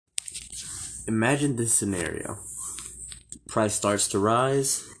Imagine this scenario. Price starts to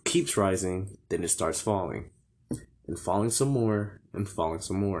rise, keeps rising, then it starts falling. And falling some more, and falling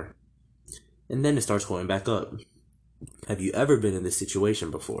some more. And then it starts going back up. Have you ever been in this situation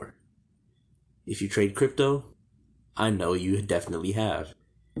before? If you trade crypto, I know you definitely have.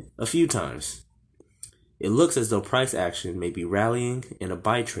 A few times. It looks as though price action may be rallying and a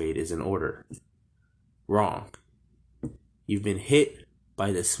buy trade is in order. Wrong. You've been hit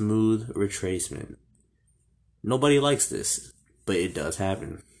by the smooth retracement. Nobody likes this, but it does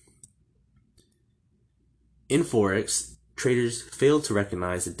happen. In Forex, traders fail to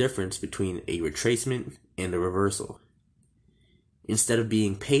recognize the difference between a retracement and a reversal. Instead of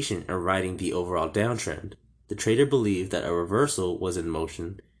being patient and riding the overall downtrend, the trader believed that a reversal was in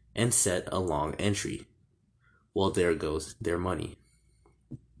motion and set a long entry. Well, there goes their money.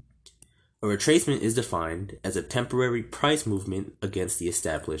 A retracement is defined as a temporary price movement against the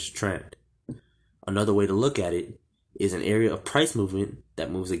established trend. Another way to look at it is an area of price movement that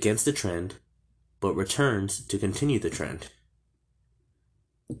moves against the trend but returns to continue the trend.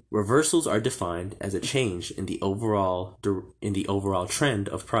 Reversals are defined as a change in the overall trend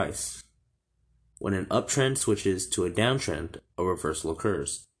of price. When an uptrend switches to a downtrend, a reversal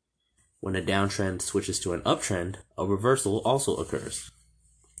occurs. When a downtrend switches to an uptrend, a reversal also occurs.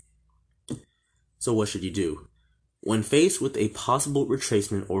 So what should you do? When faced with a possible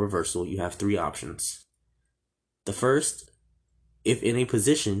retracement or reversal, you have three options. The first, if in a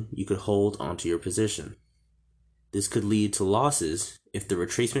position, you could hold onto your position. This could lead to losses if the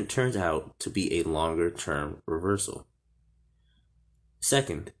retracement turns out to be a longer-term reversal.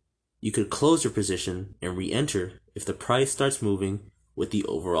 Second, you could close your position and re-enter if the price starts moving with the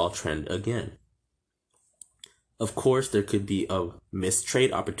overall trend again. Of course, there could be a missed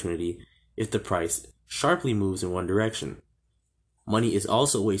trade opportunity if the price sharply moves in one direction. Money is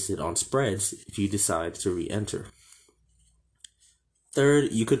also wasted on spreads if you decide to re-enter.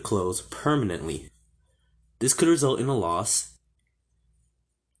 Third, you could close permanently. This could result in a loss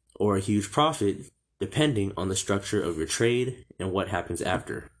or a huge profit depending on the structure of your trade and what happens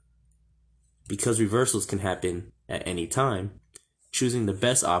after. Because reversals can happen at any time, choosing the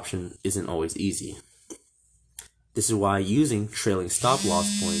best option isn't always easy. This is why using trailing stop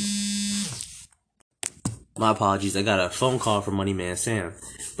loss points. My apologies, I got a phone call from Money Man Sam.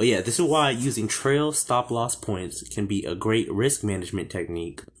 But yeah, this is why using trail stop loss points can be a great risk management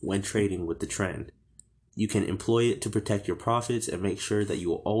technique when trading with the trend. You can employ it to protect your profits and make sure that you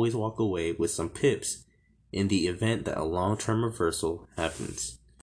will always walk away with some pips in the event that a long-term reversal happens.